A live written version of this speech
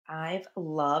I've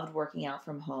loved working out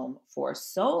from home for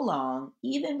so long,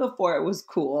 even before it was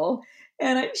cool,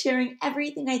 and I'm sharing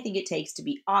everything I think it takes to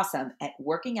be awesome at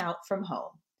working out from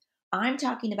home. I'm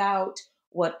talking about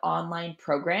what online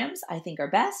programs I think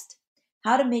are best,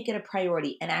 how to make it a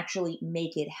priority and actually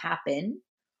make it happen,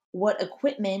 what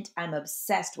equipment I'm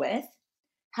obsessed with,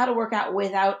 how to work out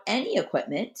without any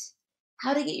equipment,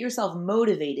 how to get yourself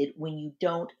motivated when you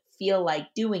don't feel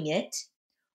like doing it,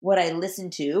 what I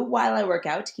listen to while I work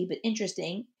out to keep it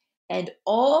interesting, and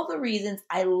all the reasons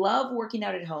I love working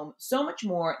out at home so much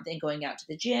more than going out to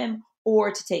the gym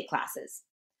or to take classes.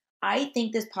 I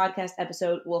think this podcast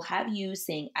episode will have you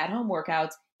seeing at home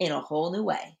workouts in a whole new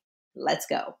way. Let's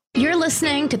go. You're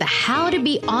listening to the How to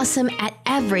Be Awesome at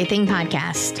Everything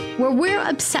podcast, where we're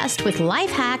obsessed with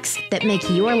life hacks that make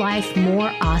your life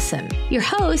more awesome. Your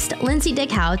host, Lindsay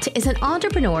Dickhout, is an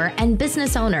entrepreneur and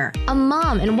business owner, a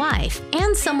mom and wife,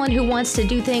 and someone who wants to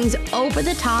do things over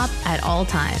the top at all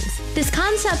times. This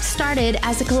concept started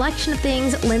as a collection of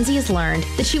things Lindsay has learned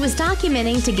that she was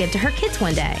documenting to give to her kids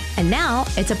one day, and now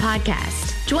it's a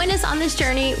podcast. Join us on this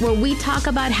journey where we talk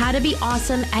about how to be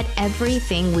awesome at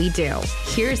everything we do.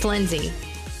 Here's Lindsay.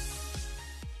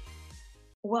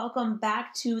 Welcome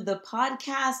back to the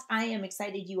podcast. I am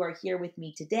excited you are here with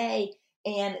me today.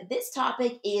 And this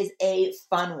topic is a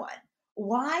fun one.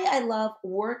 Why I love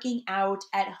working out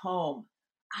at home.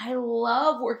 I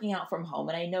love working out from home,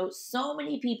 and I know so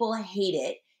many people hate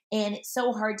it, and it's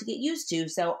so hard to get used to.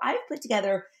 So I've put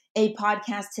together a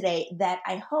podcast today that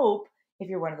I hope, if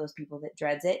you're one of those people that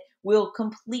dreads it, will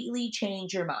completely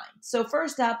change your mind. So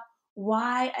first up,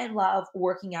 why I love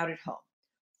working out at home.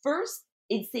 First,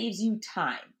 it saves you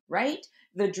time, right?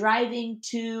 The driving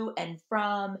to and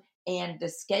from and the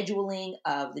scheduling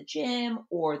of the gym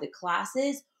or the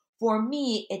classes. For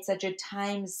me, it's such a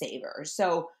time saver.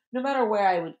 So no matter where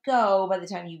I would go, by the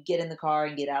time you get in the car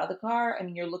and get out of the car,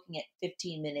 you're looking at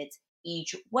 15 minutes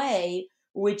each way,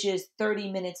 which is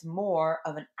 30 minutes more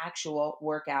of an actual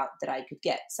workout that I could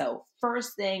get. So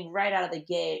first thing right out of the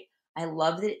gate, I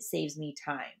love that it saves me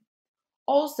time.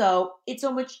 Also, it's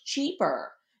so much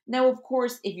cheaper. Now, of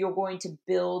course, if you're going to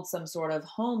build some sort of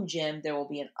home gym, there will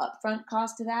be an upfront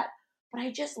cost to that. But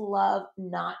I just love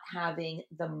not having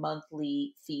the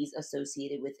monthly fees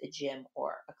associated with a gym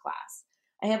or a class.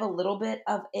 I have a little bit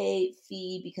of a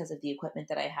fee because of the equipment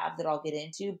that I have that I'll get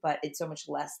into, but it's so much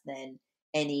less than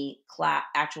any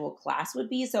actual class would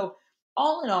be. So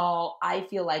all in all, I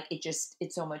feel like it's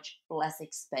so much less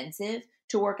expensive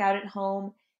to work out at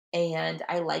home. And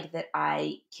I like that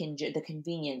I can the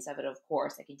convenience of it, of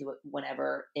course. I can do it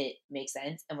whenever it makes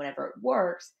sense and whenever it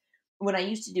works. When I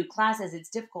used to do classes, it's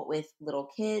difficult with little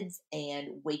kids and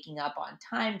waking up on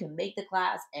time to make the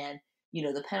class. And,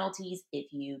 the penalties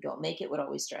if you don't make it would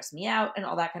always stress me out and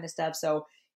all that kind of stuff. So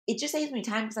it just saves me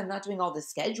time because I'm not doing all the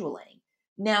scheduling.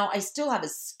 Now, I still have a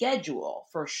schedule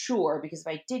for sure, because if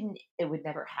I didn't, it would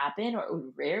never happen, or it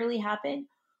would rarely happen.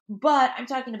 But I'm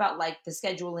talking about like the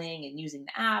scheduling and using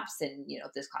the apps and,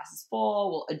 if this class is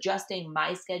full, well, adjusting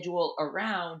my schedule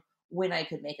around when I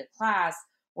could make a class.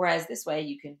 Whereas this way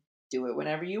you can do it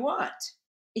whenever you want.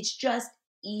 It's just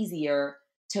easier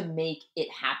to make it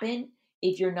happen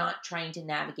if you're not trying to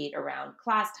navigate around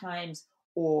class times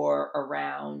or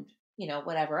around,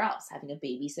 whatever else, having a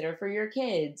babysitter for your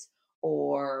kids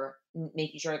or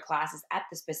making sure a class is at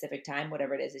the specific time,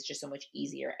 whatever it is. It's just so much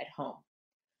easier at home.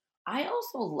 I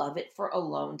also love it for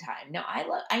alone time. Now,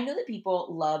 I know that people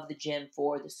love the gym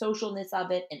for the socialness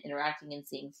of it and interacting and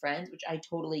seeing friends, which I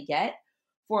totally get.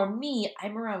 For me,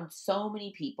 I'm around so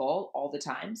many people all the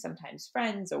time, sometimes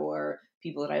friends or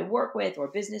people that I work with or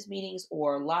business meetings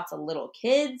or lots of little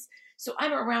kids. So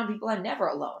I'm around people. I'm never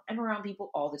alone. I'm around people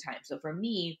all the time. So for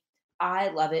me, I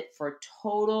love it for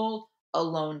total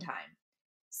alone time.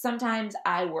 Sometimes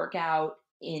I work out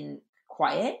in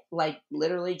quiet, like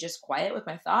literally just quiet with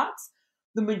my thoughts.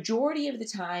 The majority of the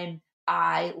time,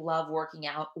 I love working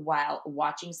out while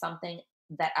watching something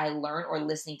that I learn or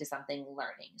listening to something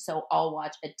learning. So I'll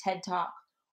watch a TED Talk,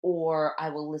 or I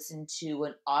will listen to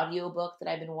an audiobook that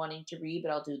I've been wanting to read,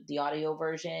 but I'll do the audio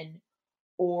version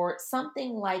or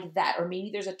something like that. Or maybe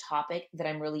there's a topic that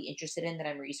I'm really interested in that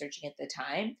I'm researching at the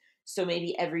time. So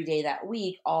maybe every day that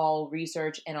week, I'll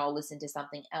research and I'll listen to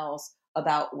something else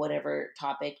about whatever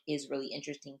topic is really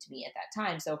interesting to me at that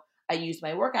time. So I use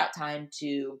my workout time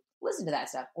to listen to that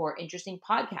stuff or interesting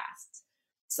podcasts.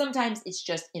 Sometimes it's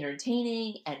just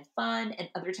entertaining and fun, and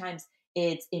other times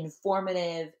it's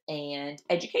informative and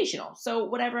educational. So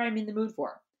whatever I'm in the mood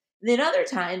for. Then other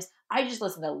times I just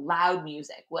listen to loud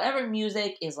music. Whatever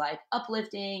music is like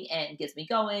uplifting and gets me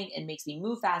going and makes me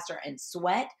move faster and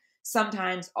sweat.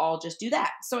 sometimes I'll just do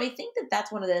that. So I think that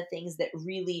that's one of the things that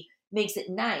really makes it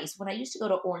nice. When I used to go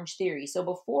to Orange Theory, so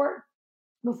before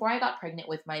I got pregnant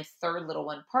with my third little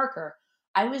one, Parker,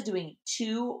 I was doing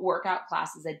 2 workout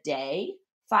classes a day,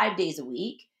 5 days a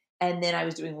week. And then I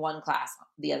was doing 1 class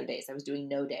the other days. I was doing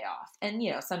no day off. And,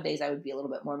 some days I would be a little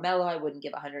bit more mellow. I wouldn't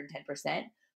give 110%,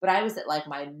 but I was at like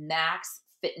my max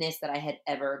fitness that I had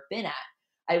ever been at.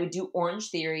 I would do Orange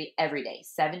Theory every day,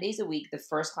 7 days a week, the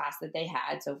first class that they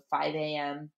had. So 5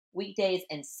 a.m. weekdays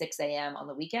and 6 a.m. on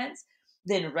the weekends.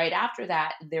 Then right after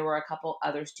that, there were a couple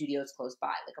other studios close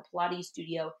by, like a Pilates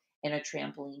studio and a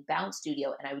trampoline bounce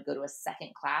studio. And I would go to a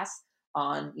second class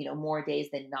on, more days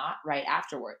than not right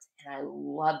afterwards. And I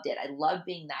loved it. I loved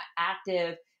being that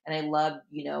active, and I loved,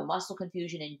 muscle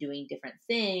confusion and doing different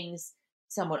things.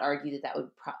 Some would argue that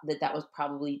that was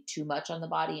probably too much on the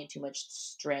body and too much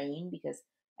strain, because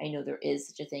I know there is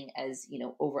such a thing as,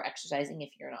 over exercising if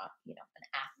you're not, an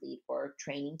athlete or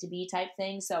training to be type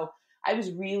thing. So I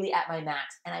was really at my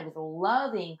max, and I was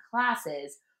loving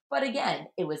classes. But again,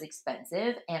 it was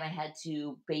expensive, and I had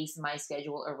to base my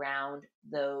schedule around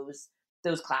those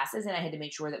classes, and I had to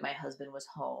make sure that my husband was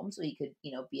home so he could,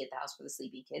 be at the house for the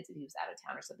sleeping kids. If he was out of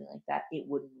town or something like that, it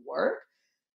wouldn't work.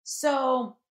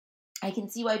 So I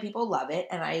can see why people love it,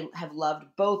 and I have loved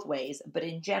both ways. But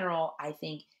in general, I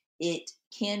think it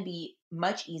can be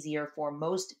much easier for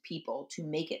most people to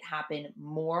make it happen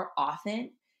more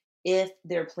often if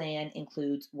their plan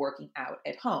includes working out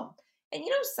at home. And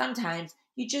sometimes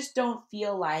you just don't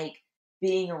feel like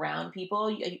being around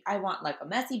people. I want like a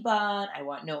messy bun. I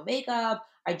want no makeup.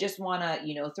 I just want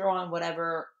to, throw on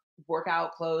whatever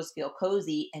workout clothes, feel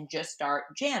cozy, and just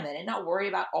start jamming and not worry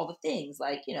about all the things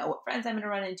like, what friends I'm going to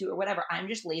run into or whatever. I'm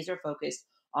just laser focused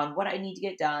on what I need to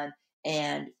get done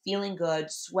and feeling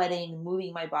good, sweating,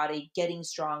 moving my body, getting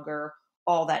stronger,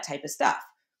 all that type of stuff.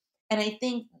 And I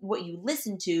think what you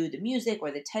listen to, the music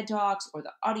or the TED Talks or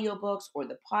the audiobooks or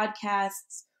the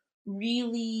podcasts,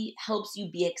 really helps you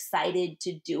be excited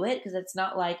to do it,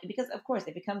 because of course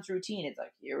it becomes routine. It's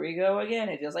like, here we go again.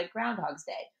 It feels like Groundhog's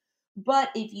Day. But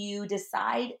if you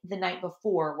decide the night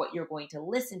before what you're going to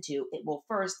listen to, it will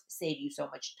first save you so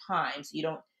much time. So you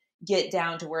don't get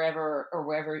down to wherever.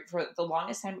 For the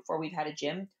longest time before we've had a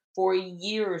gym, for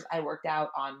years I worked out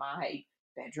on my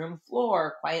bedroom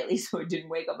floor quietly so it didn't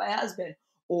wake up my husband,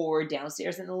 or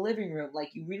downstairs in the living room.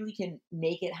 Like, you really can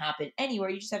make it happen anywhere.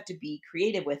 You just have to be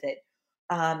creative with it.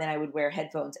 And I would wear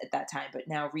headphones at that time. But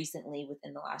now recently,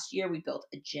 within the last year, we built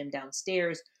a gym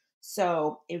downstairs.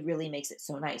 So it really makes it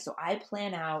so nice. So I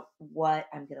plan out what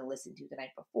I'm going to listen to the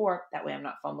night before. That way I'm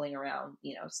not fumbling around,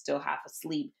 still half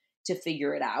asleep to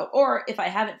figure it out. Or if I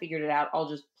haven't figured it out, I'll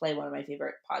just play one of my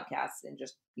favorite podcasts and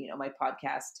just, my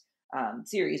podcast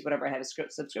series, whatever I have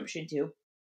a subscription to,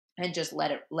 and just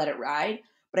let it ride.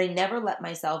 But I never let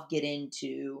myself get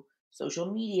into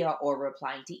social media or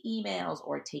replying to emails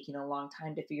or taking a long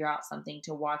time to figure out something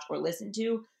to watch or listen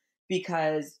to,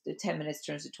 because the 10 minutes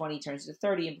turns to 20, turns to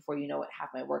 30, and before you know it, half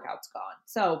my workout's gone.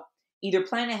 So either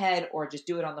plan ahead or just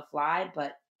do it on the fly,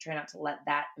 but try not to let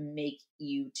that make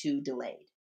you too delayed.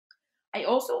 I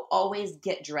also always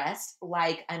get dressed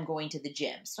like I'm going to the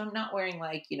gym. So I'm not wearing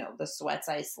like, the sweats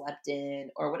I slept in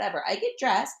or whatever. I get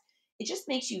dressed. It just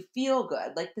makes you feel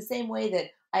good. Like the same way that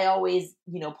I always,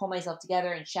 pull myself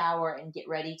together and shower and get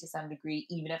ready to some degree,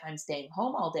 even if I'm staying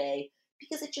home all day,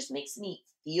 because it just makes me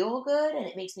feel good, and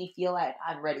it makes me feel like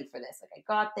I'm ready for this. Like, I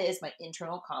got this. My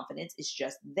internal confidence is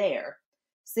just there.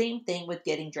 Same thing with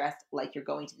getting dressed like you're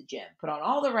going to the gym. Put on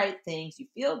all the right things. You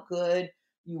feel good.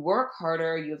 You work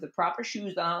harder. You have the proper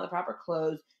shoes on, the proper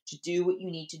clothes to do what you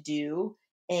need to do.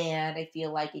 And I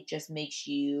feel like it just makes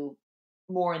you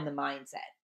more in the mindset.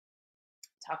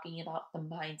 Talking about the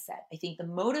mindset, I think the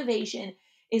motivation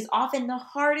is often the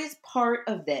hardest part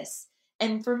of this.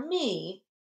 And for me,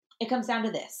 it comes down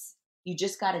to this. You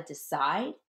just got to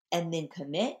decide and then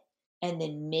commit and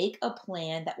then make a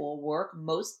plan that will work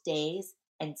most days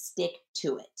and stick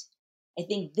to it. I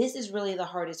think this is really the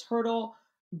hardest hurdle,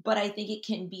 but I think it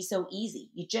can be so easy.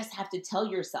 You just have to tell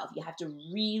yourself. You have to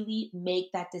really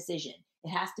make that decision. It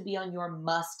has to be on your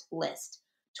must list.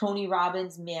 Tony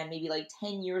Robbins, man, maybe like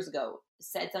 10 years ago,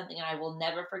 said something, and I will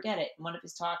never forget it. In one of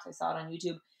his talks, I saw it on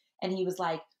YouTube, and he was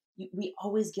like, we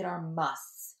always get our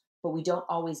musts, but we don't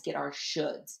always get our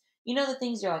shoulds. The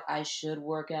things you're like, I should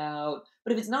work out.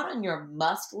 But if it's not on your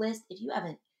must list, if you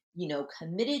haven't,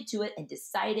 committed to it and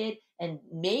decided and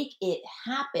make it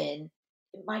happen,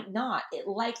 it might not. It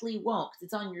likely won't, because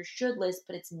it's on your should list,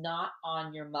 but it's not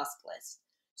on your must list.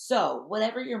 So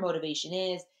whatever your motivation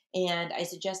is, and I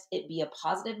suggest it be a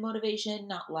positive motivation,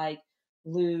 not like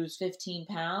lose 15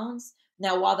 pounds.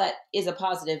 Now, while that is a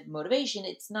positive motivation,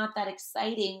 it's not that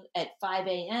exciting at 5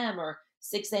 a.m. or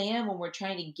 6 a.m. when we're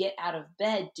trying to get out of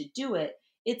bed to do it.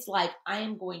 It's like I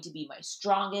am going to be my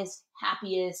strongest,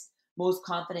 happiest, most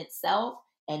confident self.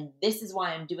 And this is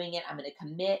why I'm doing it. I'm going to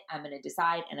commit, I'm going to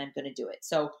decide, and I'm going to do it.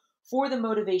 So for the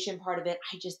motivation part of it,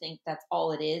 I just think that's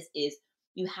all it is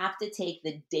you have to take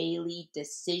the daily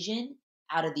decision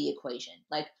out of the equation.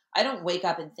 Like I don't wake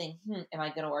up and think, am I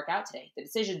going to work out today? The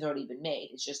decision's already been made.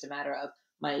 It's just a matter of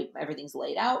my everything's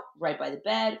laid out right by the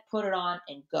bed, put it on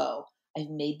and go. I've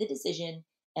made the decision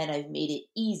and I've made it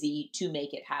easy to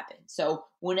make it happen. So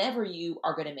whenever you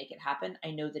are going to make it happen,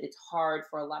 I know that it's hard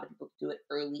for a lot of people to do it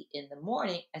early in the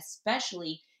morning,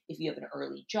 especially if you have an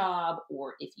early job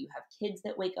or if you have kids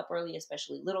that wake up early,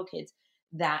 especially little kids,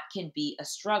 that can be a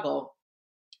struggle.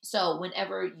 So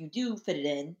whenever you do fit it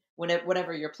in,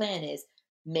 whatever your plan is,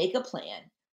 make a plan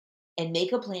and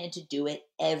make a plan to do it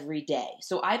every day.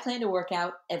 So I plan to work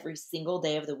out every single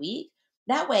day of the week.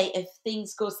 That way, if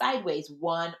things go sideways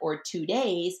 1 or 2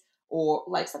 days, or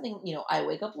like something, I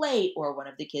wake up late or one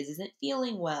of the kids isn't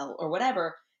feeling well or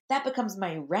whatever, that becomes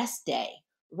my rest day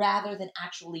rather than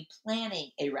actually planning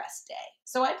a rest day.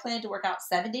 So I plan to work out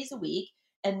 7 days a week.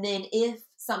 And then if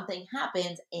something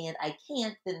happens and I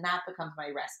can't, then that becomes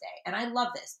my rest day. And I love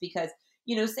this because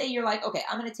say you're like, okay,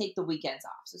 I'm going to take the weekends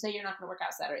off. So say you're not going to work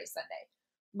out Saturday, Sunday.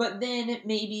 But then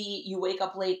maybe you wake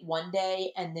up late one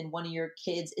day and then one of your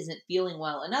kids isn't feeling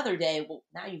well another day. Well,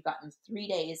 now you've gotten 3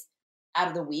 days out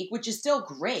of the week, which is still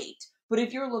great. But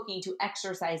if you're looking to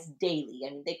exercise daily,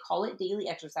 I mean, they call it daily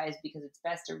exercise because it's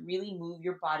best to really move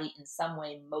your body in some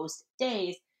way most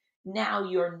days. Now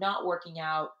you're not working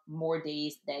out more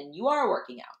days than you are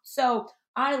working out. So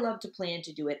I love to plan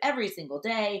to do it every single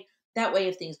day. That way,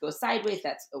 if things go sideways,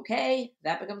 that's okay.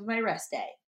 That becomes my rest day.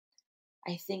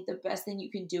 I think the best thing you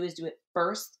can do is do it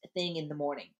first thing in the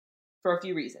morning for a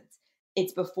few reasons.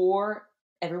 It's before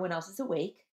everyone else is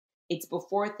awake. It's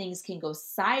before things can go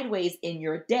sideways in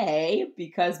your day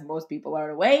because most people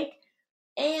aren't awake.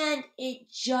 And it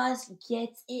just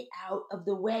gets it out of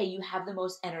the way. You have the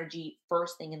most energy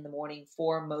first thing in the morning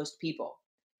for most people.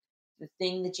 The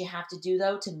thing that you have to do,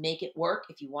 though, to make it work,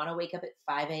 if you want to wake up at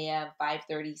 5 a.m.,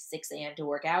 5:30, 6 a.m. to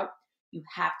work out, you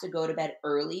have to go to bed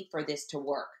early for this to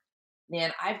work.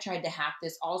 Man, I've tried to hack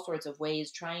this all sorts of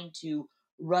ways, trying to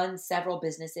run several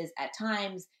businesses at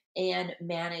times and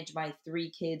manage my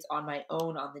 3 kids on my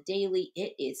own on the daily.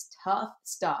 It is tough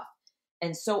stuff.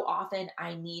 And so often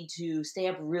I need to stay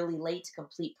up really late to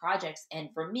complete projects. And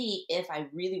for me, if I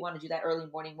really want to do that early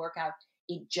morning workout,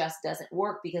 it just doesn't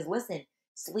work because listen,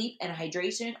 sleep and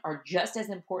hydration are just as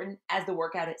important as the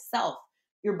workout itself.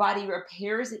 Your body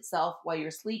repairs itself while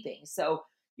you're sleeping. So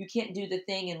you can't do the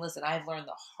thing. And listen, I've learned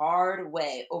the hard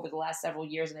way over the last several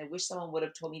years, and I wish someone would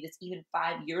have told me this even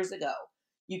 5 years ago.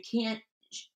 You can't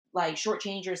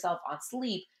shortchange yourself on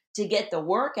sleep to get the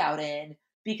workout in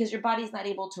because your body's not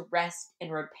able to rest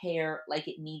and repair like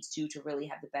it needs to really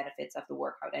have the benefits of the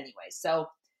workout anyway. So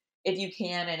if you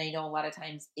can, and I know a lot of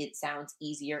times it sounds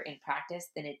easier in practice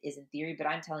than it is in theory, but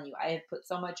I'm telling you, I have put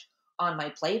so much on my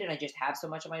plate and I just have so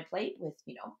much on my plate with,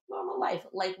 normal life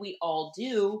like we all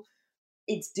do.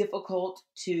 It's difficult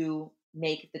to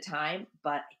make the time,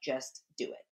 but I just do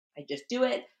it. I just do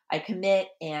it. I commit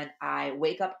and I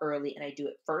wake up early and I do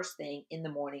it first thing in the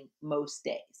morning most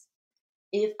days.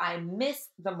 If I miss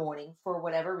the morning for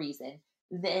whatever reason,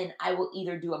 then I will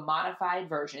either do a modified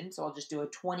version. So I'll just do a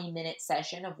 20-minute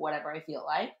session of whatever I feel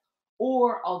like,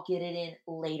 or I'll get it in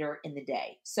later in the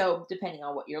day. So depending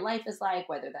on what your life is like,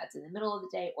 whether that's in the middle of the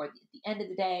day or at the end of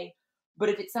the day. But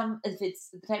if it's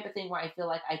the type of thing where I feel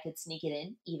like I could sneak it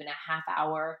in, even a half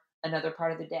hour, another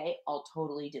part of the day, I'll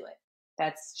totally do it.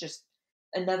 That's just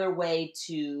another way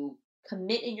to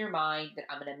commit in your mind that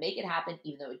I'm going to make it happen,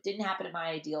 even though it didn't happen at my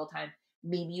ideal time.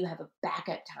 Maybe you have a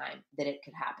backup time that it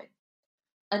could happen.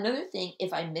 Another thing,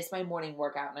 if I miss my morning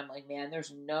workout and I'm like, man,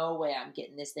 there's no way I'm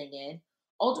getting this thing in,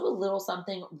 I'll do a little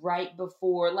something right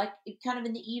before, like kind of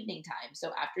in the evening time.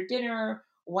 So after dinner,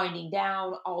 winding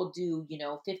down, I'll do,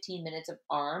 15 minutes of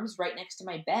arms right next to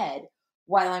my bed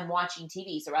while I'm watching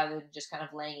TV. So rather than just kind of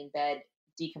laying in bed,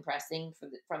 decompressing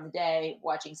from the day,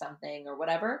 watching something or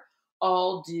whatever,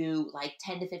 I'll do like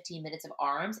 10 to 15 minutes of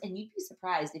arms. And you'd be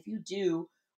surprised if you do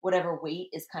whatever weight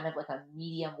is kind of like a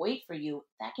medium weight for you,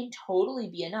 that can totally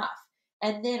be enough.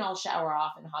 And then I'll shower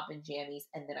off and hop in jammies,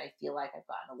 and then I feel like I've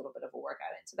gotten a little bit of a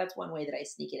workout in. So that's one way that I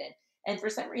sneak it in. And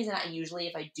for some reason, I usually,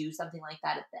 if I do something like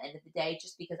that at the end of the day,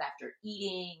 just because after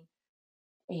eating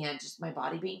and just my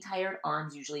body being tired,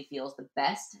 arms usually feels the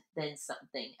best than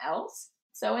something else.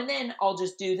 So, and then I'll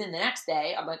just do, then the next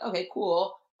day, I'm like, okay,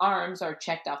 cool. arms are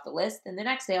checked off the list, and the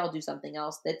next day I'll do something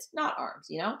else that's not arms,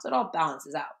 so it all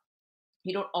balances out.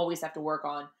 You don't always have to work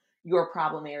on your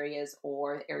problem areas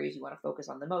or the areas you want to focus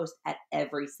on the most at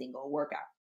every single workout.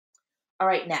 All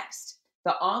right, next,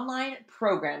 the online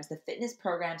programs, the fitness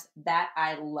programs that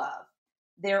I love.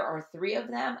 There are 3 of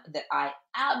them that I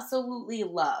absolutely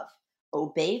love: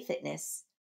 Obey Fitness,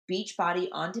 Beachbody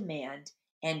On Demand,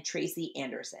 and Tracy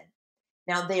Anderson.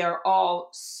 Now, they are all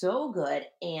so good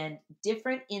and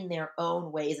different in their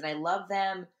own ways, and I love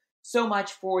them so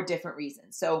much for different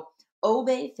reasons. So,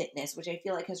 Obey Fitness, which I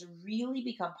feel like has really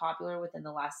become popular within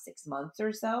the last 6 months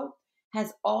or so,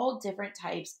 has all different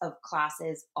types of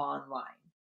classes online.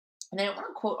 And I don't want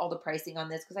to quote all the pricing on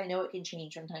this because I know it can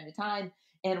change from time to time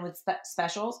and with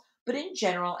specials, but in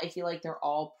general, I feel like they're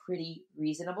all pretty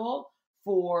reasonable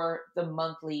for the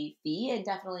monthly fee and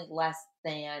definitely less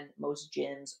than most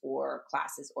gyms or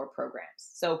classes or programs.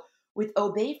 So with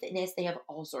Obey Fitness, they have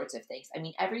all sorts of things. I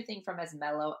mean, everything from as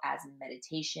mellow as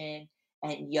meditation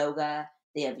and yoga.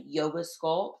 They have yoga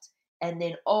sculpt, and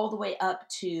then all the way up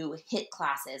to HIIT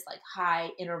classes, like high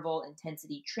interval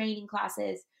intensity training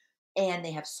classes. And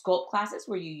they have sculpt classes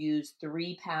where you use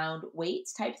 3-pound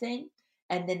weights type thing.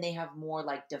 And then they have more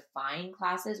like defined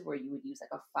classes where you would use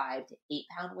like a 5 to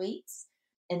 8-pound weights.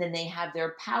 And then they have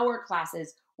their power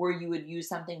classes where you would use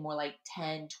something more like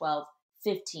 10, 12,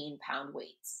 15-pound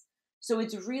weights. So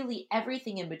it's really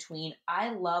everything in between. I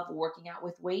love working out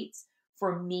with weights.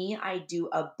 For me, I do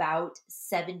about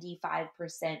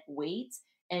 75% weights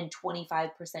and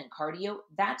 25% cardio.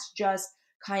 That's just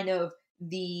kind of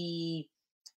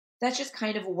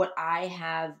what I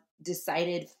have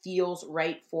decided feels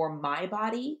right for my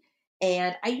body.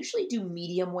 And I usually do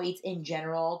medium weights in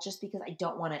general just because I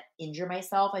don't want to injure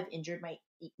myself. I've injured my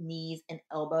knees and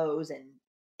elbows and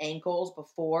ankles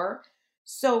before.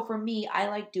 So for me, I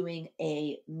like doing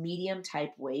a medium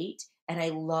type weight, and I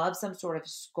love some sort of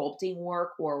sculpting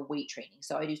work or weight training.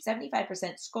 So I do 75%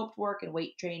 sculpt work and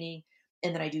weight training,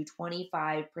 and then I do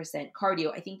 25%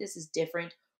 cardio. I think this is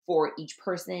different for each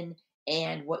person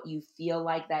and what you feel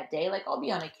like that day. Like I'll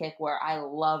be on a kick where I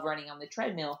love running on the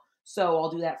treadmill, so I'll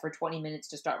do that for 20 minutes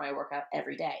to start my workout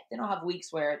every day. Then I'll have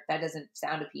weeks where that doesn't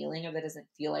sound appealing or that doesn't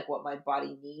feel like what my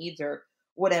body needs or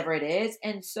whatever it is.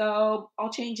 And so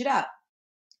I'll change it up.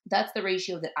 That's the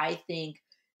ratio that I think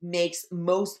makes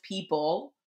most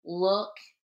people look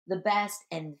the best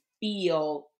and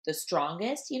feel the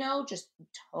strongest, just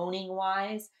toning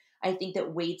wise. I think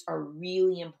that weights are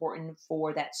really important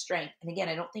for that strength. And again,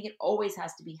 I don't think it always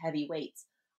has to be heavy weights.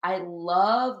 I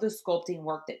love the sculpting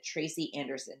work that Tracy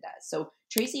Anderson does. So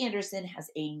Tracy Anderson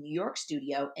has a New York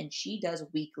studio and she does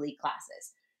weekly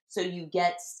classes. So you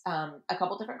get a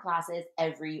couple different classes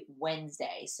every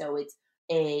Wednesday. So it's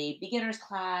a beginner's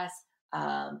class,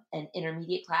 an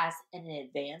intermediate class, and an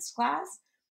advanced class.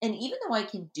 And even though I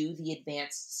can do the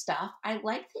advanced stuff, I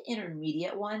like the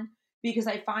intermediate one because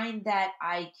I find that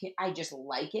I just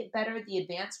like it better. The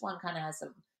advanced one kind of has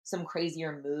some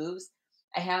crazier moves.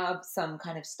 I have some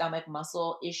kind of stomach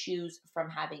muscle issues from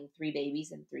having 3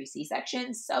 babies and 3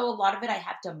 C-sections. So a lot of it I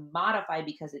have to modify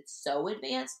because it's so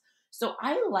advanced. So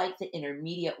I like the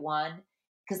intermediate one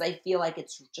because I feel like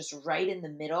it's just right in the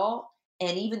middle.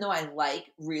 And even though I like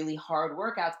really hard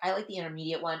workouts, I like the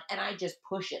intermediate one and I just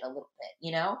push it a little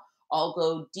bit, I'll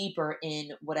go deeper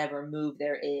in whatever move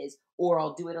there is, or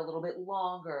I'll do it a little bit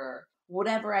longer,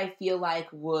 whatever I feel like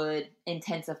would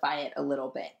intensify it a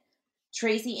little bit.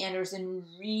 Tracy Anderson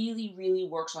really, really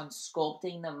works on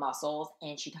sculpting the muscles,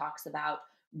 and she talks about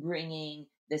bringing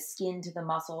the skin to the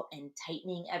muscle and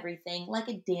tightening everything like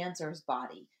a dancer's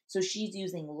body. So she's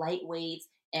using light weights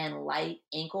and light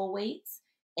ankle weights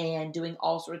and doing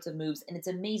all sorts of moves. And it's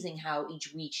amazing how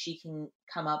each week she can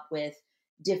come up with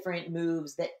different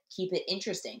moves that keep it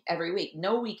interesting every week.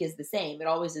 No week is the same. It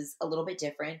always is a little bit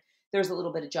different. There's a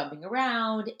little bit of jumping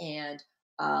around and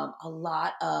a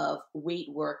lot of weight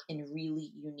work in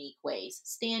really unique ways.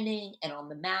 Standing and on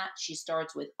the mat, she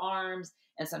starts with arms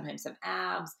and sometimes some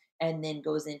abs and then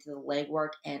goes into the leg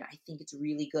work. And I think it's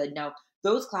really good. Now,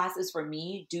 those classes for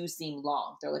me do seem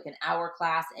long. They're like an hour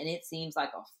class and it seems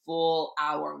like a full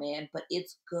hour, man, but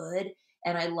it's good.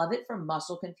 And I love it for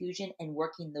muscle confusion and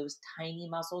working those tiny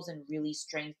muscles and really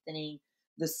strengthening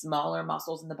the smaller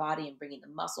muscles in the body and bringing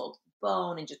the muscle to the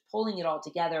bone and just pulling it all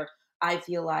together. I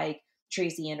feel like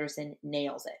Tracy Anderson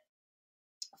nails it.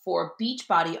 For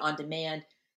Beachbody On Demand,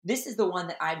 this is the one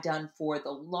that I've done for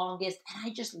the longest. And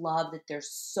I just love that there's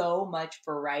so much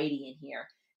variety in here.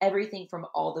 Everything from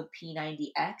all the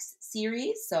P90X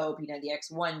series. So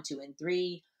P90X 1, 2, and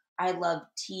 3. I love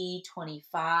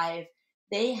T25.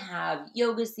 They have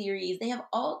yoga series. They have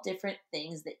all different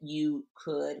things that you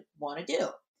could want to do.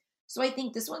 So I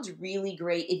think this one's really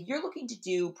great. If you're looking to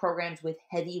do programs with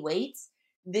heavy weights,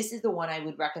 this is the one I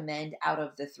would recommend out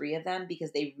of the three of them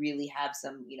because they really have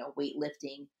some,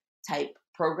 weightlifting type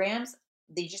programs.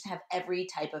 They just have every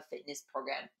type of fitness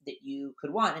program that you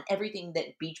could want and everything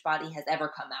that Beachbody has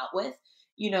ever come out with.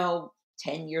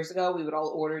 10 years ago, we would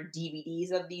all order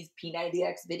DVDs of these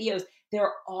P90X videos.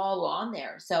 They're all on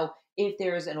there. So if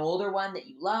there's an older one that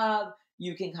you love,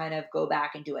 you can kind of go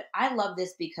back and do it. I love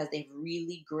this because they have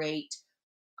really great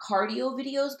cardio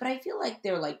videos, but I feel like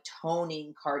they're like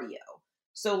toning cardio.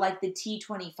 So like the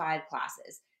T25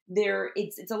 classes,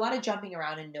 it's a lot of jumping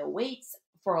around and no weights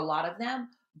for a lot of them,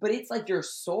 but it's like you're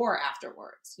sore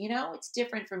afterwards. It's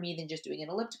different for me than just doing an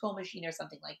elliptical machine or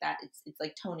something like that. It's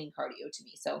like toning cardio to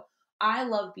me. So I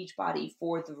love Beachbody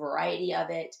for the variety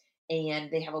of it, and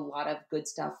they have a lot of good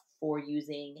stuff for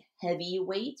using heavy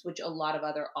weights, which a lot of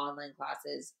other online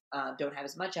classes don't have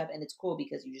as much of. And it's cool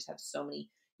because you just have so many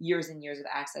years and years of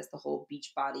access, the whole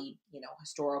Beachbody,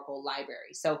 historical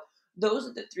library. So those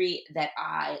are the three that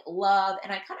I love.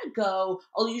 And I kind of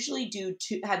I'll usually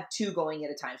have two going at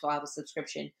a time. So I'll have a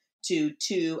subscription to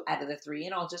two out of the three,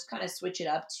 and I'll just kind of switch it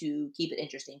up to keep it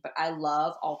interesting. But I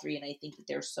love all three, and I think that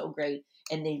they're so great,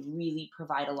 and they really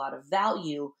provide a lot of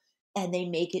value, and they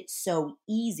make it so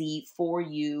easy for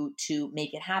you to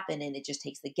make it happen, and it just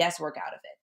takes the guesswork out of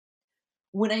it.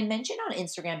 When I mentioned on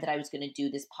Instagram that I was going to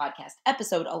do this podcast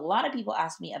episode, a lot of people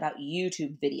asked me about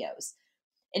YouTube videos.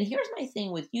 And here's my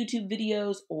thing with YouTube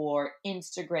videos or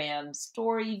Instagram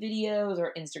story videos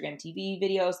or Instagram TV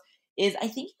videos is I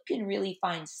think you can really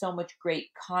find so much great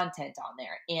content on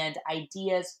there and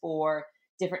ideas for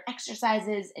different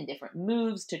exercises and different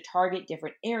moves to target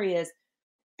different areas.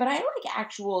 But I like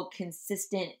actual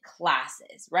consistent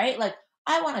classes, right? Like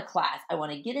I want a class. I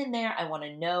want to get in there. I want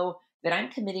to know that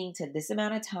I'm committing to this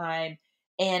amount of time,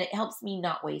 and it helps me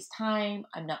not waste time.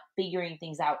 I'm not figuring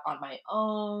things out on my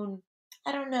own.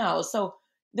 I don't know. So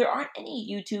there aren't any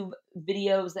YouTube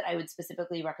videos that I would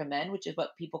specifically recommend, which is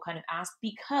what people kind of ask,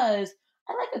 because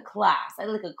I like a class. I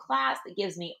like a class that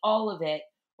gives me all of it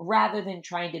rather than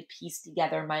trying to piece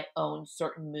together my own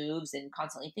certain moves and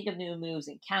constantly think of new moves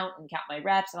and count my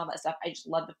reps and all that stuff. I just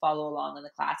love to follow along on the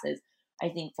classes. I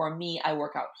think for me, I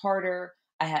work out harder.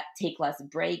 Take less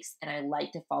breaks, and I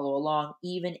like to follow along,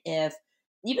 even if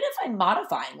I'm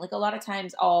modifying. Like a lot of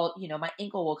times my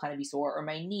ankle will kind of be sore or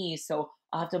my knees. So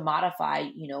I'll have to modify,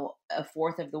 a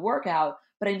fourth of the workout,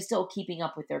 but I'm still keeping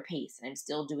up with their pace and I'm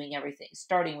still doing everything,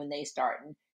 starting when they start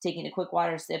and taking a quick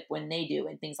water sip when they do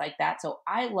and things like that. So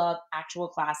I love actual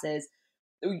classes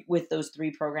with those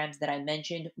three programs that I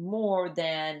mentioned more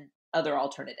than other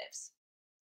alternatives.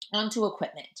 Onto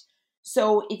equipment.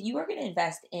 So if you are going to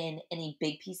invest in any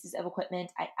big pieces of equipment,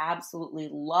 I absolutely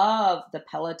love the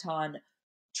Peloton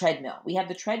treadmill. We have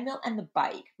the treadmill and the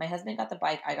bike. My husband got the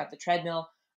bike. I got the treadmill.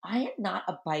 I am not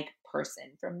a bike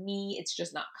person. For me, it's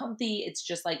just not comfy. It's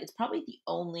just like, it's probably the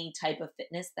only type of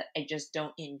fitness that I just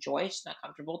don't enjoy. It's not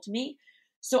comfortable to me.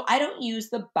 So I don't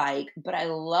use the bike, but I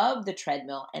love the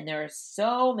treadmill. And there are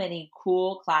so many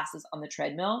cool classes on the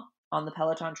treadmill, on the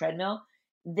Peloton treadmill.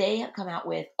 They have come out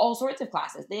with all sorts of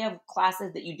classes. They have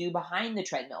classes that you do behind the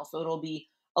treadmill. So it'll be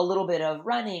a little bit of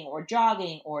running or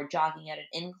jogging at an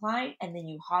incline, and then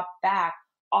you hop back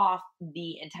off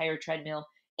the entire treadmill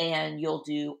and you'll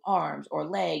do arms or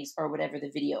legs or whatever the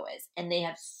video is. And they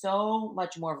have so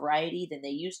much more variety than they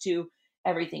used to.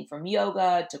 Everything from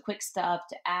yoga to quick stuff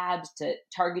to abs to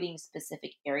targeting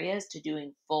specific areas to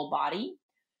doing full body.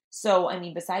 So, I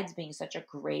mean, besides being such a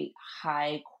great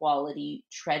high quality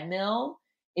treadmill,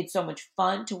 it's so much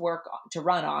fun to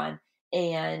run on.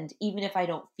 And even if I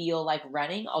don't feel like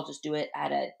running, I'll just do it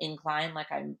at an incline,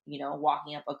 like I'm,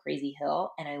 walking up a crazy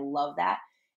hill. And I love that.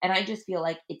 And I just feel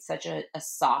like it's such a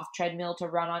soft treadmill to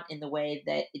run on in the way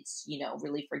that it's,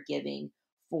 really forgiving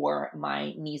for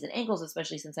my knees and ankles,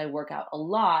 especially since I work out a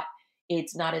lot.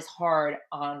 It's not as hard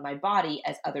on my body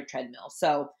as other treadmills.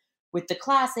 So with the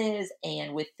classes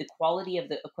and with the quality of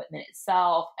the equipment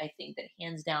itself, I think that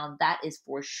hands down, that is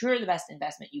for sure the best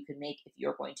investment you can make if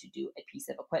you're going to do a piece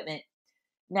of equipment.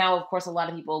 Now, of course, a lot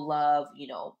of people love,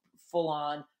 full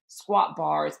on squat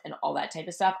bars and all that type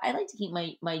of stuff. I like to keep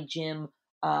my gym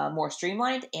more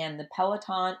streamlined, and the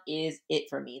Peloton is it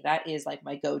for me. That is like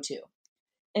my go-to.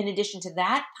 In addition to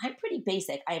that, I'm pretty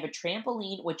basic. I have a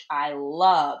trampoline, which I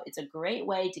love. It's a great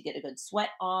way to get a good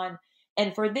sweat on.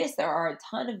 And for this, there are a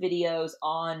ton of videos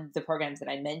on the programs that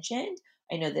I mentioned.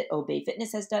 I know that Obey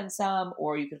Fitness has done some,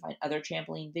 or you can find other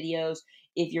trampoline videos.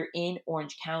 If you're in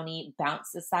Orange County,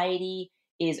 Bounce Society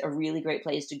is a really great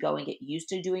place to go and get used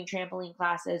to doing trampoline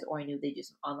classes, or I knew they do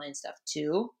some online stuff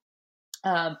too.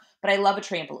 But I love a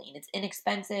trampoline. It's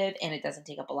inexpensive and it doesn't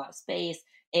take up a lot of space.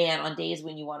 And on days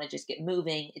when you want to just get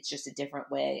moving, it's just a different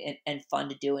way and fun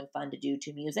to do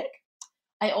to music.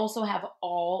 I also have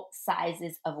all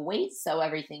sizes of weights. So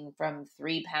everything from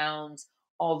 3 pounds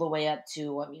all the way up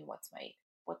to, I think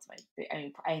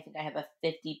I have a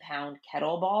 50-pound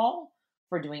kettlebell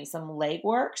for doing some leg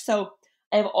work. So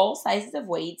I have all sizes of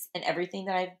weights and everything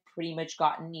that I've pretty much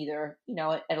gotten either,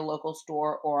 at a local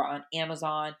store or on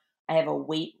Amazon. I have a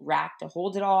weight rack to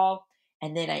hold it all.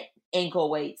 And then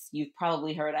ankle weights. You've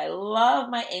probably heard I love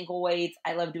my ankle weights.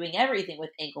 I love doing everything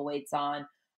with ankle weights on.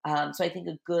 So I think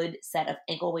a good set of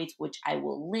ankle weights, which I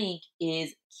will link,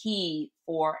 is key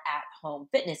for at-home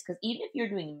fitness. Because even if you're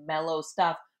doing mellow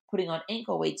stuff, putting on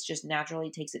ankle weights just naturally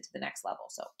takes it to the next level.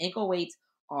 So ankle weights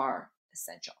are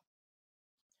essential.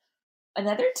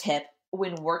 Another tip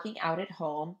when working out at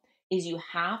home is you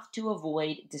have to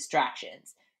avoid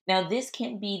distractions. Now, this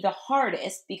can be the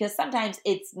hardest because sometimes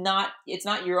it's not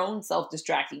your own self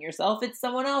distracting yourself, it's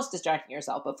someone else distracting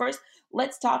yourself. But first,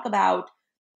 let's talk about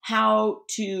how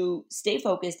to stay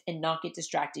focused and not get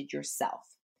distracted yourself.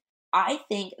 I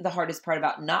think the hardest part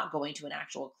about not going to an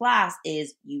actual class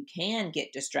is you can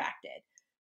get distracted.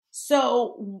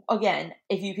 So again,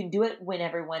 if you can do it when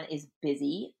everyone is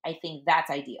busy, I think that's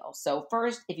ideal. So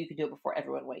first, if you can do it before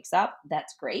everyone wakes up,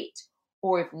 that's great.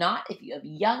 Or if not, if you have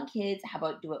young kids, how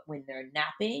about do it when they're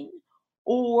napping?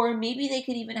 Or maybe they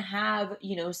could even have,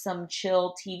 some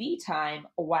chill TV time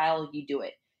while you do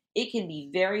it. It can be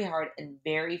very hard and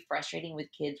very frustrating with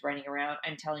kids running around.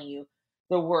 I'm telling you,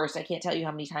 the worst. I can't tell you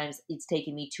how many times it's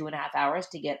taken me 2.5 hours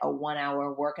to get a 1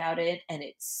 hour workout in, and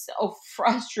it's so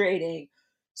frustrating.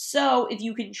 So if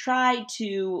you can try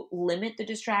to limit the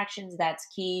distractions, that's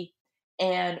key.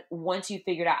 And once you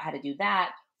figured out how to do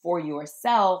that for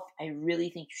yourself, I really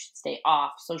think you should stay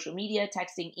off social media,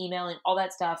 texting, emailing, all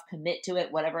that stuff. Commit to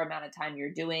it, whatever amount of time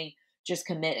you're doing. Just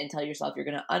commit and tell yourself you're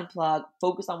going to unplug,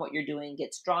 focus on what you're doing,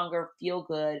 get stronger, feel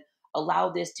good, allow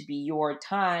this to be your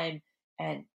time,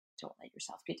 and don't let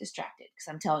yourself get distracted.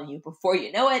 Because I'm telling you, before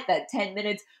you know it, that 10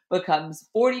 minutes becomes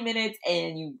 40 minutes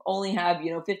and you only have,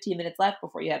 15 minutes left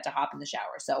before you have to hop in the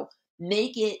shower. So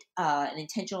make it an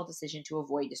intentional decision to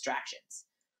avoid distractions.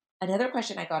 Another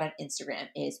question I got on Instagram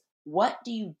is, what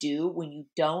do you do when you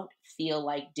don't feel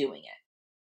like doing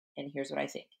it? And here's what I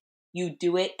think. You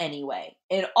do it anyway.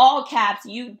 In all caps,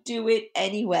 you do it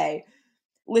anyway.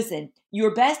 Listen,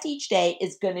 your best each day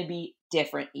is going to be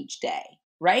different each day,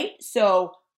 right?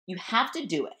 So you have to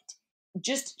do it.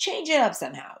 Just change it up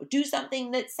somehow. Do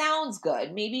something that sounds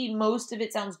good. Maybe most of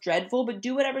it sounds dreadful, but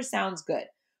do whatever sounds good.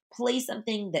 Play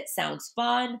something that sounds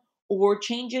fun, or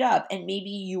change it up and maybe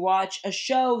you watch a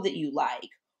show that you like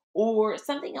or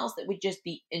something else that would just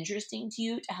be interesting to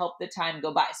you to help the time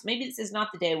go by. So maybe this is not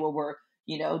the day where we're,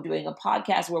 doing a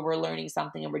podcast where we're learning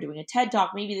something and we're doing a TED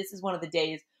Talk. Maybe this is one of the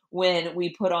days when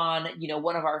we put on,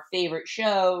 one of our favorite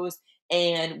shows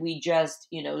and we just,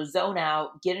 zone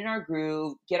out, get in our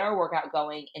groove, get our workout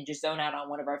going, and just zone out on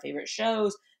one of our favorite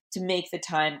shows to make the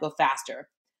time go faster.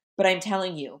 But I'm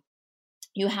telling you,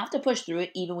 you have to push through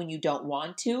it even when you don't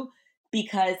want to,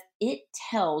 because it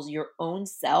tells your own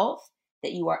self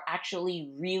that you are actually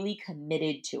really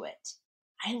committed to it.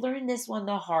 I learned this one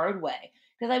the hard way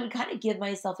because I would kind of give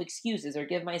myself excuses or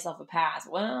give myself a pass.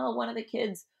 Well, one of the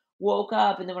kids woke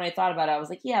up, and then when I thought about it, I was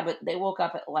like, yeah, but they woke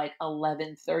up at like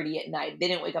 11:30 at night. They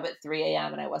didn't wake up at 3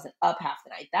 a.m. and I wasn't up half the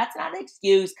night. That's not an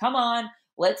excuse. Come on,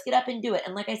 let's get up and do it.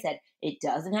 And like I said, it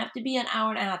doesn't have to be an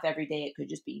hour and a half every day. It could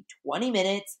just be 20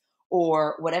 minutes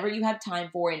or whatever you have time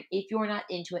for. And if you're not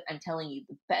into it, I'm telling you,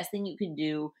 the best thing you can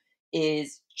do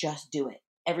is just do it.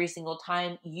 Every single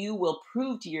time, you will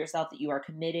prove to yourself that you are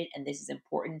committed and this is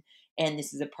important and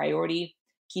this is a priority.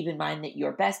 Keep in mind that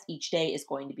your best each day is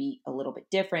going to be a little bit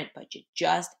different, but you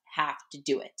just have to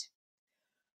do it.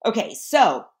 Okay,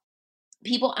 so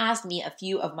people asked me a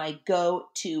few of my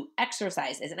go-to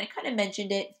exercises, and I kind of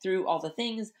mentioned it through all the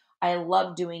things. I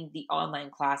love doing the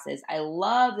online classes. I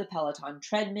love the Peloton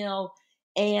treadmill.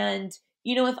 And,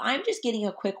 if I'm just getting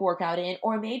a quick workout in,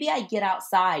 or maybe I get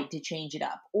outside to change it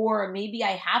up, or maybe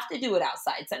I have to do it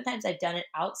outside. Sometimes I've done it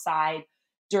outside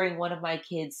during one of my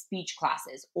kids' speech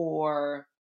classes, or,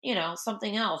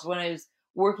 something else. When I was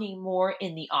working more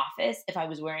in the office, if I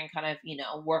was wearing kind of,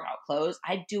 workout clothes,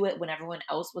 I'd do it when everyone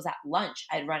else was at lunch.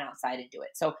 I'd run outside and do it.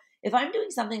 So if I'm doing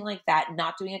something like that,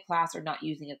 not doing a class or not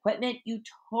using equipment, you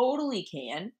totally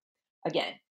can.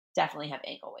 Again, definitely have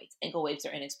ankle weights. Ankle weights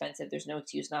are inexpensive. There's no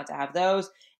excuse not to have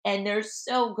those. And they're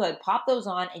so good. Pop those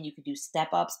on and you can do step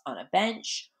ups on a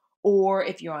bench, Or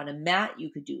if you're on a mat,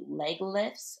 you could do leg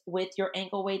lifts with your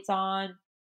ankle weights on.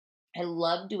 I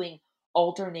love doing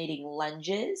alternating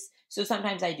lunges. So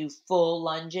sometimes I do full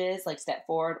lunges, like step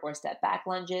forward or step back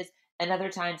lunges. And other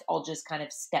times I'll just kind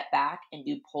of step back and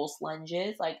do pulse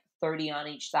lunges, like 30 on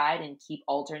each side and keep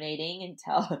alternating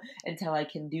until until I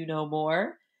can do no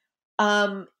more.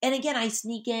 And again, I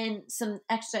sneak in some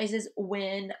exercises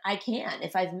when I can,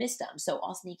 if I've missed them. So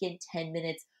I'll sneak in 10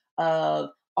 minutes of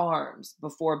arms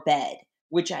before bed,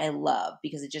 which I love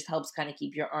because it just helps kind of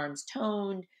keep your arms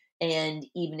toned. And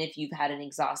even if you've had an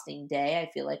exhausting day, I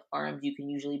feel like arms you can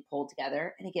usually pull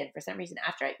together. And again, for some reason,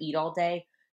 after I eat all day,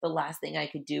 the last thing I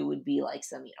could do would be like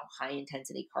some, high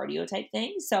intensity cardio type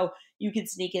thing. So you could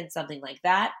sneak in something like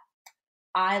that.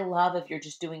 I love if you're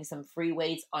just doing some free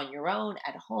weights on your own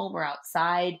at home or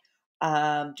outside,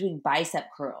 doing bicep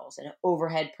curls and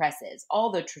overhead presses,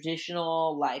 all the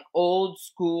traditional, like old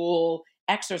school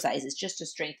exercises just to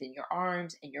strengthen your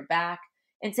arms and your back.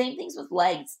 And same things with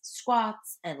legs,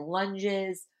 squats and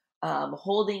lunges,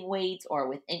 holding weights or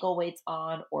with ankle weights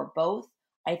on or both,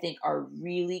 I think are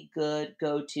really good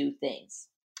go to things.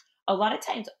 A lot of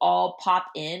times I'll pop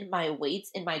in my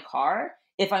weights in my car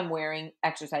if I'm wearing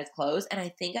exercise clothes, and I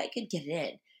think I could get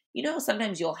it in.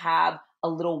 Sometimes you'll have a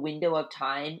little window of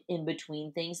time in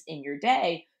between things in your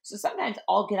day. So sometimes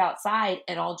I'll get outside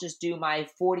and I'll just do my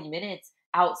 40 minutes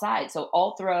outside. So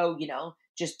I'll throw,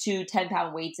 just two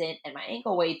 10-pound weights in and my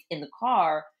ankle weights in the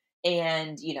car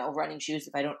and, running shoes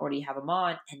if I don't already have them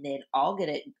on. And then I'll get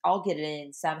it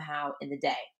in somehow in the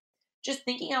day. Just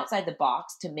thinking outside the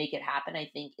box to make it happen,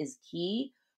 I think, is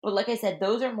key. But like I said,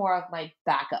 those are more of my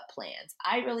backup plans.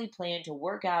 I really plan to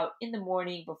work out in the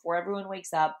morning before everyone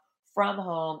wakes up from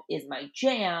home is my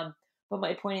jam. But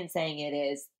my point in saying it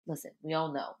is, listen, we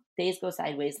all know days go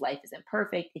sideways. Life isn't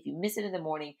perfect. If you miss it in the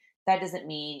morning, that doesn't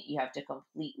mean you have to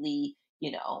completely,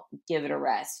 give it a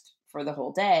rest for the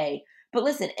whole day. But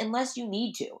listen, unless you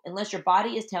need to, unless your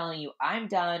body is telling you, I'm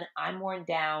done, I'm worn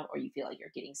down, or you feel like you're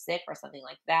getting sick or something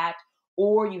like that,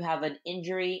 or you have an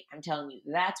injury, I'm telling you,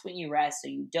 that's when you rest so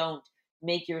you don't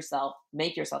make yourself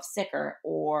sicker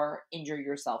or injure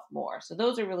yourself more. So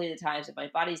those are really the times if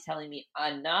my body's telling me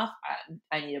enough,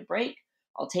 I need a break,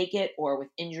 I'll take it. Or with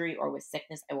injury or with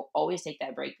sickness, I will always take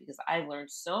that break because I've learned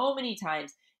so many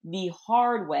times the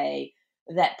hard way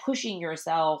that pushing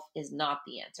yourself is not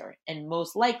the answer. And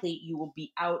most likely you will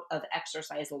be out of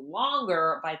exercise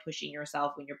longer by pushing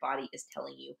yourself when your body is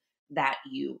telling you that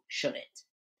you shouldn't.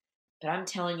 But I'm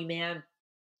telling you, man,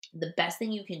 the best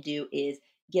thing you can do is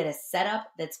get a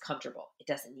setup that's comfortable. It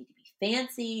doesn't need to be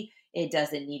fancy. It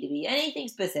doesn't need to be anything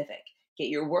specific. Get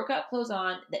your workout clothes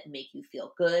on that make you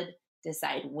feel good.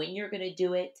 Decide when you're going to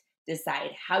do it.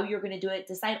 Decide how you're going to do it.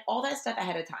 Decide all that stuff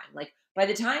ahead of time. Like by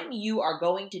the time you are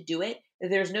going to do it,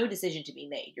 there's no decision to be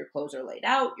made. Your clothes are laid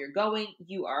out. You're going.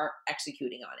 You are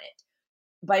executing on it.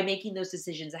 By making those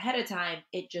decisions ahead of time,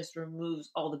 it just removes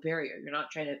all the barrier. You're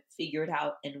not trying to figure it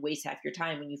out and waste half your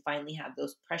time when you finally have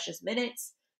those precious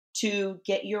minutes to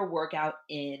get your workout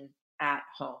in at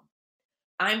home.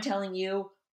 I'm telling you,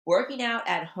 working out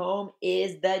at home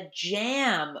is the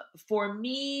jam. For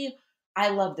me, I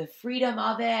love the freedom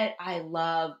of it. I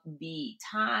love the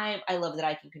time. I love that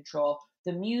I can control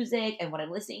the music and what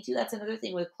I'm listening to. That's another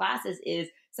thing with classes is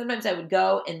sometimes I would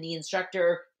go and the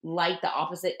instructor liked the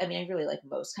opposite. I mean, I really like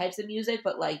most types of music,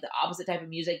 but like the opposite type of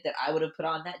music that I would have put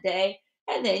on that day.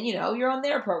 And then, you're on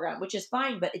their program, which is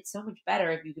fine, but it's so much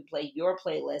better if you can play your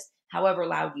playlist however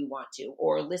loud you want to,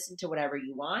 or listen to whatever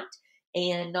you want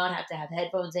and not have to have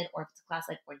headphones in. Or if it's a class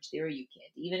like Orange Theory, you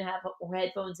can't even have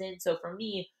headphones in. So for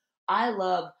me, I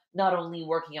love not only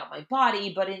working out my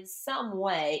body, but in some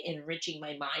way enriching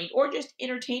my mind or just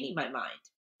entertaining my mind.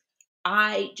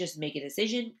 I just make a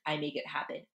decision. I make it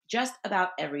happen just about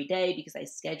every day because I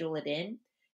schedule it in.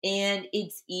 And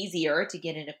it's easier to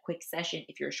get in a quick session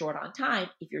if you're short on time,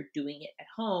 if you're doing it at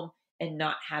home and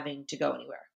not having to go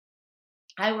anywhere.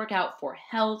 I work out for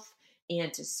health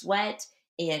and to sweat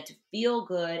and to feel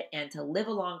good and to live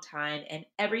a long time. And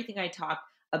everything I talk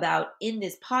about in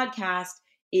this podcast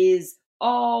is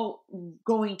all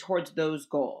going towards those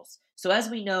goals. So as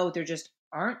we know, there just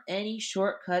aren't any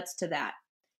shortcuts to that.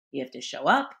 You have to show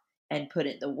up and put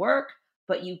in the work,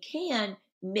 but you can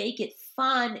make it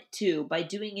fun too by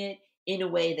doing it in a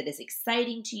way that is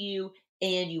exciting to you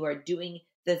and you are doing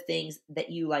the things that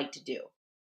you like to do.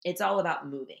 It's all about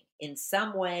moving in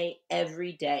some way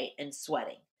every day and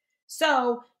sweating.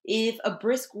 So if a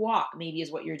brisk walk maybe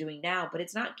is what you're doing now, but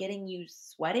it's not getting you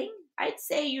sweating, I'd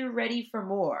say you're ready for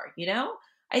more,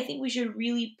 I think we should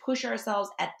really push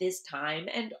ourselves at this time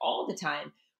and all the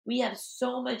time We have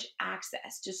so much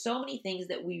access to so many things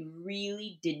that we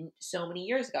really didn't so many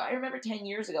years ago. I remember 10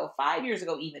 years ago, 5 years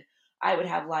ago even, I would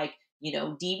have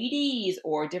DVDs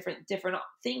or different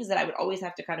things that I would always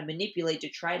have to kind of manipulate to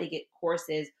try to get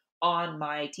courses on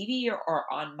my TV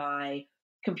or on my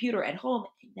computer at home.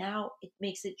 And now it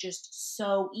makes it just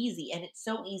so easy. And it's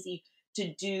so easy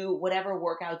to do whatever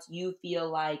workouts you feel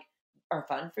like are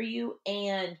fun for you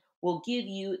and will give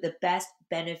you the best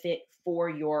benefit for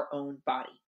your own body.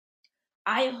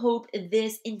 I hope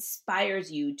this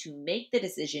inspires you to make the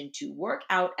decision to work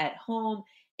out at home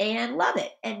and love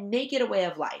it and make it a way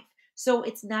of life. So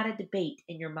it's not a debate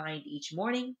in your mind each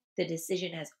morning. The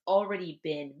decision has already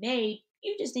been made.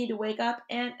 You just need to wake up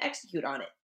and execute on it.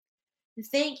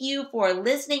 Thank you for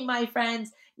listening, my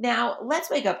friends. Now let's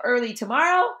wake up early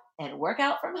tomorrow and work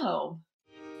out from home.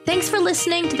 Thanks for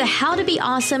listening to the How to Be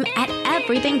Awesome at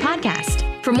Everything podcast.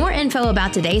 For more info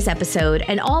about today's episode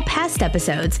and all past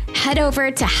episodes, head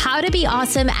over to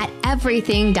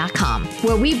howtobeawesomeateverything.com,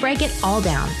 where we break it all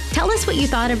down. Tell us what you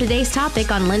thought of today's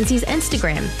topic on Lindsay's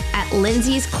Instagram at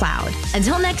Lindsay's Cloud.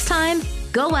 Until next time,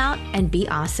 go out and be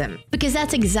awesome, because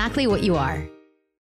that's exactly what you are.